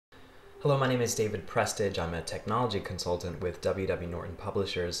Hello, my name is David Prestige. I'm a technology consultant with W.W. Norton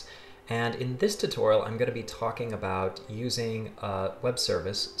Publishers. And in this tutorial, I'm going to be talking about using a web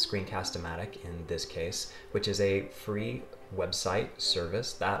service, Screencast-O-Matic in this case, which is a free website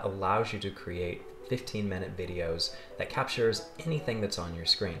service that allows you to create 15-minute videos that captures anything that's on your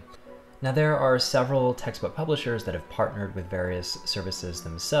screen. Now, there are several textbook publishers that have partnered with various services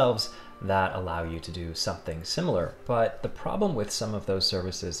themselves that allow you to do something similar. But the problem with some of those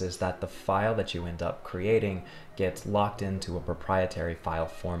services is that the file that you end up creating gets locked into a proprietary file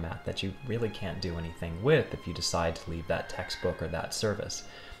format that you really can't do anything with if you decide to leave that textbook or that service.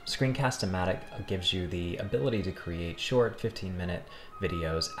 Screencast-O-Matic gives you the ability to create short 15-minute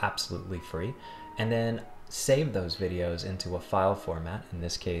videos absolutely free, and then save those videos into a file format, in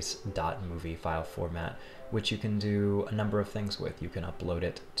this case .movie file format, which you can do a number of things with. You can upload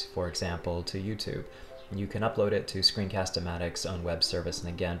it, for example, to YouTube. You can upload it to Screencast-O-Matic's own web service, and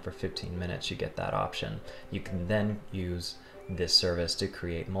again, for 15 minutes you get that option. You can then use this service to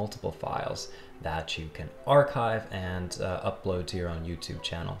create multiple files that you can archive and upload to your own YouTube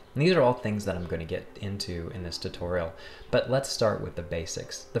channel. And these are all things that I'm going to get into in this tutorial, but let's start with the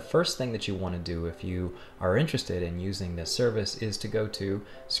basics. The first thing that you want to do if you are interested in using this service is to go to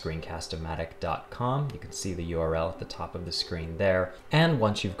screencastomatic.com. You can see the URL at the top of the screen there, and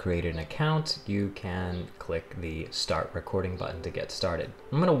once you've created an account, you can click the Start Recording button to get started.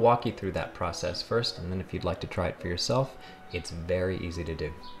 I'm going to walk you through that process first, and then if you'd like to try it for yourself, it's very easy to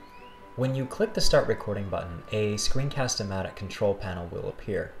do. When you click the Start Recording button, a Screencast-O-Matic control panel will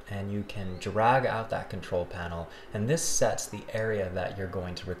appear, and you can drag out that control panel, and this sets the area that you're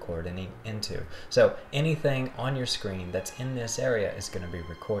going to record into. So anything on your screen that's in this area is going to be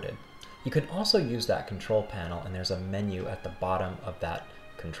recorded. You can also use that control panel, and there's a menu at the bottom of that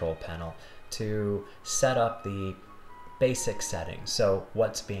control panel to set up the basic settings. So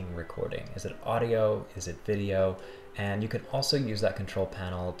what's being recording? Is it audio? Is it video? And you can also use that control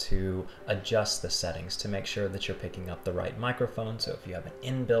panel to adjust the settings to make sure that you're picking up the right microphone. So if you have an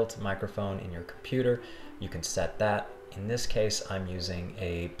inbuilt microphone in your computer, you can set that. In this case, I'm using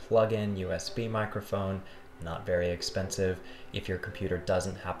a plug-in USB microphone, not very expensive, if your computer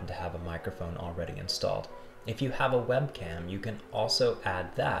doesn't happen to have a microphone already installed. If you have a webcam, you can also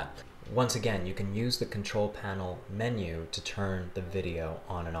add that. Once again, you can use the control panel menu to turn the video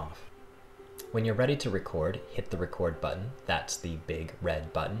on and off. When you're ready to record, hit the record button, that's the big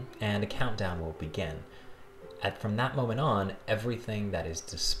red button, and a countdown will begin. From that moment on, everything that is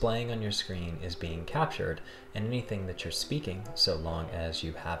displaying on your screen is being captured, and anything that you're speaking, so long as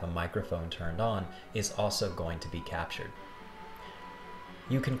you have a microphone turned on, is also going to be captured.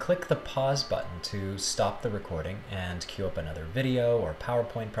 You can click the pause button to stop the recording and queue up another video or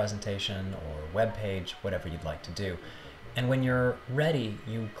PowerPoint presentation or web page, whatever you'd like to do. And when you're ready,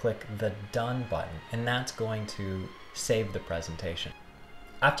 you click the Done button, and that's going to save the presentation.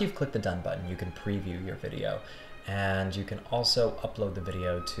 After you've clicked the Done button, you can preview your video, and you can also upload the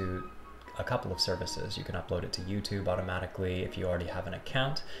video to a couple of services. You can upload it to YouTube automatically if you already have an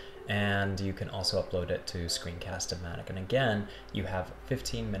account, and you can also upload it to Screencast-O-Matic. And again, you have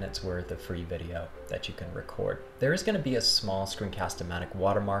 15 minutes worth of free video that you can record. There is going to be a small Screencast-O-Matic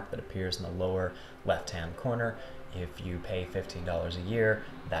watermark that appears in the lower left-hand corner. If you pay $15 a year,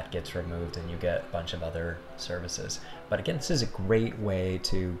 that gets removed and you get a bunch of other services. But again, this is a great way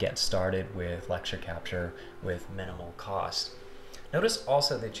to get started with lecture capture with minimal cost. Notice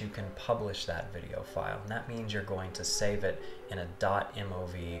also that you can publish that video file, and that means you're going to save it in a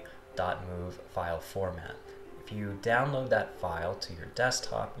 .mov, .move file format. If you download that file to your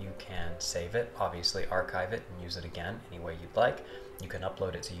desktop, you can save it, obviously archive it, and use it again any way you'd like. You can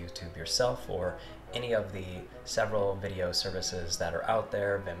upload it to YouTube yourself or any of the several video services that are out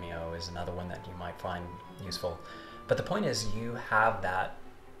there. Vimeo is another one that you might find useful. But the point is, you have that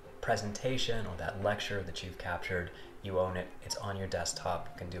presentation or that lecture that you've captured. You own it, it's on your desktop,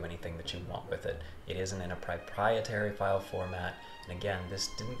 you can do anything that you want with it. It isn't in a proprietary file format, and again, this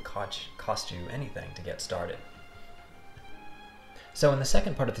didn't cost you anything to get started. So in the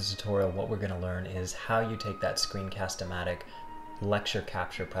second part of the tutorial, what we're going to learn is how you take that Screencast-O-Matic lecture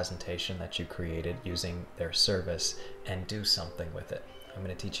capture presentation that you created using their service and do something with it. I'm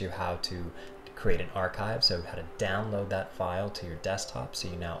going to teach you how to create an archive, so how to download that file to your desktop so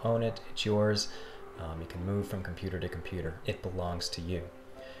you now own it, it's yours. You can move from computer to computer. It belongs to you.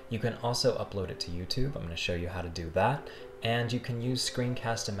 You can also upload it to YouTube. I'm going to show you how to do that. And you can use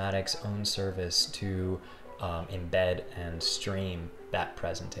Screencast-O-Matic's own service to embed and stream that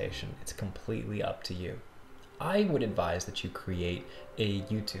presentation. It's completely up to you. I would advise that you create a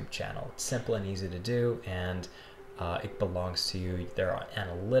YouTube channel. It's simple and easy to do, and It belongs to you. There are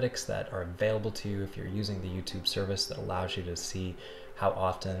analytics that are available to you if you're using the YouTube service that allows you to see how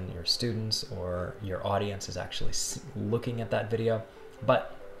often your students or your audience is actually looking at that video.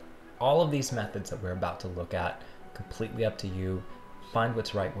 But all of these methods that we're about to look at, completely up to you. Find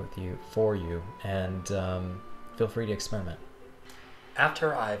what's right with you, for you, and feel free to experiment.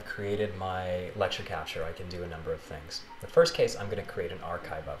 After I've created my lecture capture, I can do a number of things. The first case, I'm going to create an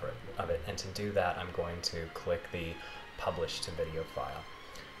archive of it, and to do that, I'm going to click the Publish to Video file.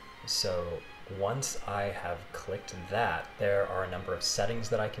 So once I have clicked that, there are a number of settings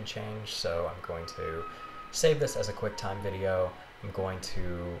that I can change. So I'm going to save this as a QuickTime video. I'm going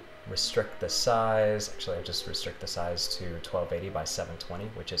to restrict the size. Actually, I'll just restrict the size to 1280 by 720,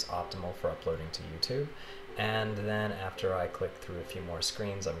 which is optimal for uploading to YouTube. And then after I click through a few more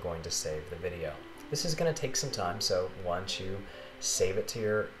screens, I'm going to save the video. This is going to take some time, so once you save it to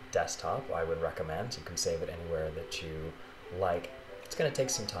your desktop, I would recommend you can save it anywhere that you like. It's going to take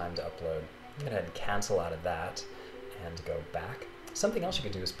some time to upload. I'm going to go ahead and cancel out of that and go back. Something else you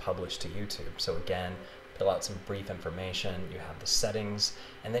could do is publish to YouTube. So again, fill out some brief information, you have the settings,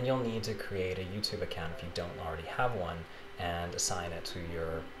 and then you'll need to create a YouTube account if you don't already have one, and assign it to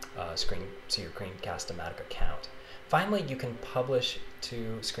your Screencast-O-Matic account. Finally, you can publish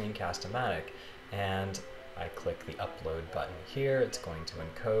to Screencast-O-Matic, and I click the upload button here. It's going to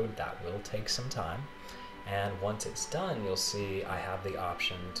encode. That will take some time. And once it's done, you'll see I have the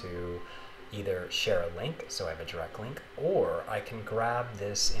option to either share a link, so I have a direct link, or I can grab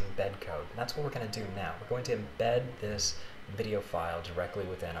this embed code. And that's what we're going to do now. We're going to embed this video file directly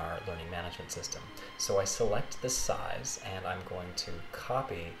within our learning management system. So I select the size, and I'm going to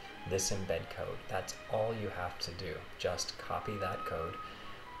copy this embed code. That's all you have to do. Just copy that code.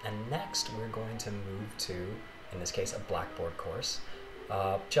 And next, we're going to move to, in this case, a Blackboard course.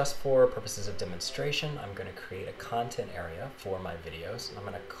 Just for purposes of demonstration, I'm going to create a content area for my videos. I'm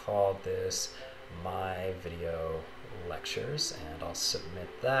going to call this My Video Lectures, and I'll submit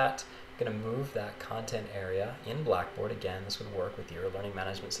that. I'm going to move that content area in Blackboard. Again, this would work with your learning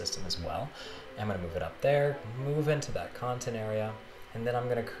management system as well. I'm going to move it up there, move into that content area, and then I'm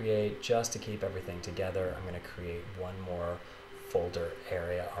going to create, just to keep everything together, I'm going to create one more folder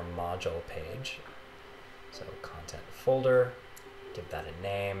area or module page. So content folder. Give that a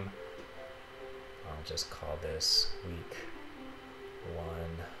name. I'll just call this week 1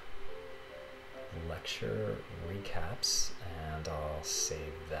 lecture recaps, and I'll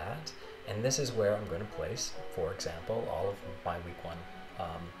save that. And this is where I'm going to place, for example, all of my week 1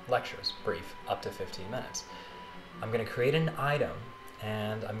 lectures, brief, up to 15 minutes. I'm going to create an item,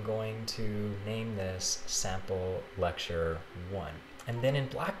 and I'm going to name this sample lecture 1. And then in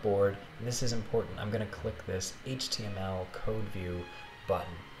Blackboard, this is important, I'm going to click this HTML code view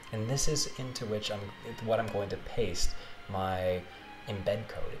button. And this is into which what I'm going to paste my embed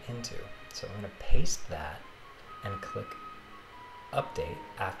code into. So I'm going to paste that and click update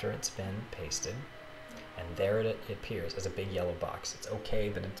after it's been pasted. And there it appears as a big yellow box. It's okay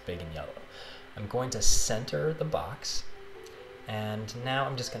that it's big and yellow. I'm going to center the box, and now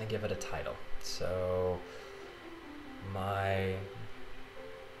I'm just going to give it a title. So my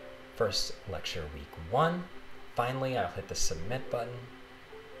first lecture week 1. Finally, I'll hit the submit button,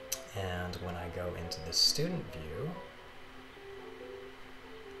 and when I go into the student view,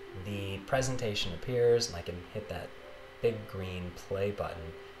 the presentation appears, and I can hit that big green play button,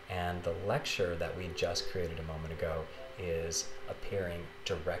 and the lecture that we just created a moment ago is appearing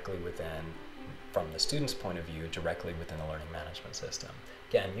directly within, from the student's point of view, directly within the learning management system.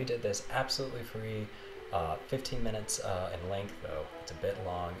 Again, you did this absolutely free. 15 minutes in length, though. It's a bit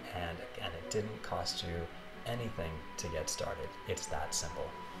long, and again, it didn't cost you anything to get started. It's that simple.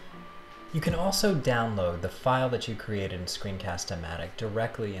 You can also download the file that you created in Screencast-O-Matic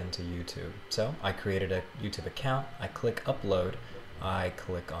directly into YouTube. So I created a YouTube account, I click upload, I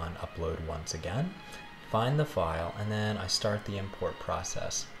click on upload once again, find the file, and then I start the import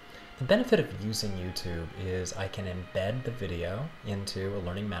process. The benefit of using YouTube is I can embed the video into a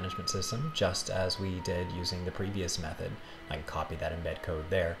learning management system, just as we did using the previous method. I can copy that embed code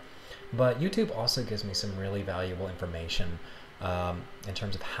there. But YouTube also gives me some really valuable information in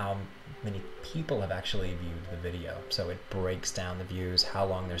terms of how many people have actually viewed the video. So it breaks down the views, how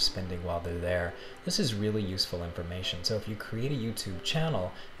long they're spending while they're there. This is really useful information. So if you create a YouTube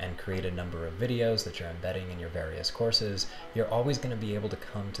channel and create a number of videos that you're embedding in your various courses, you're always going to be able to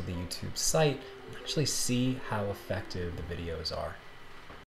come to the YouTube site and actually see how effective the videos are.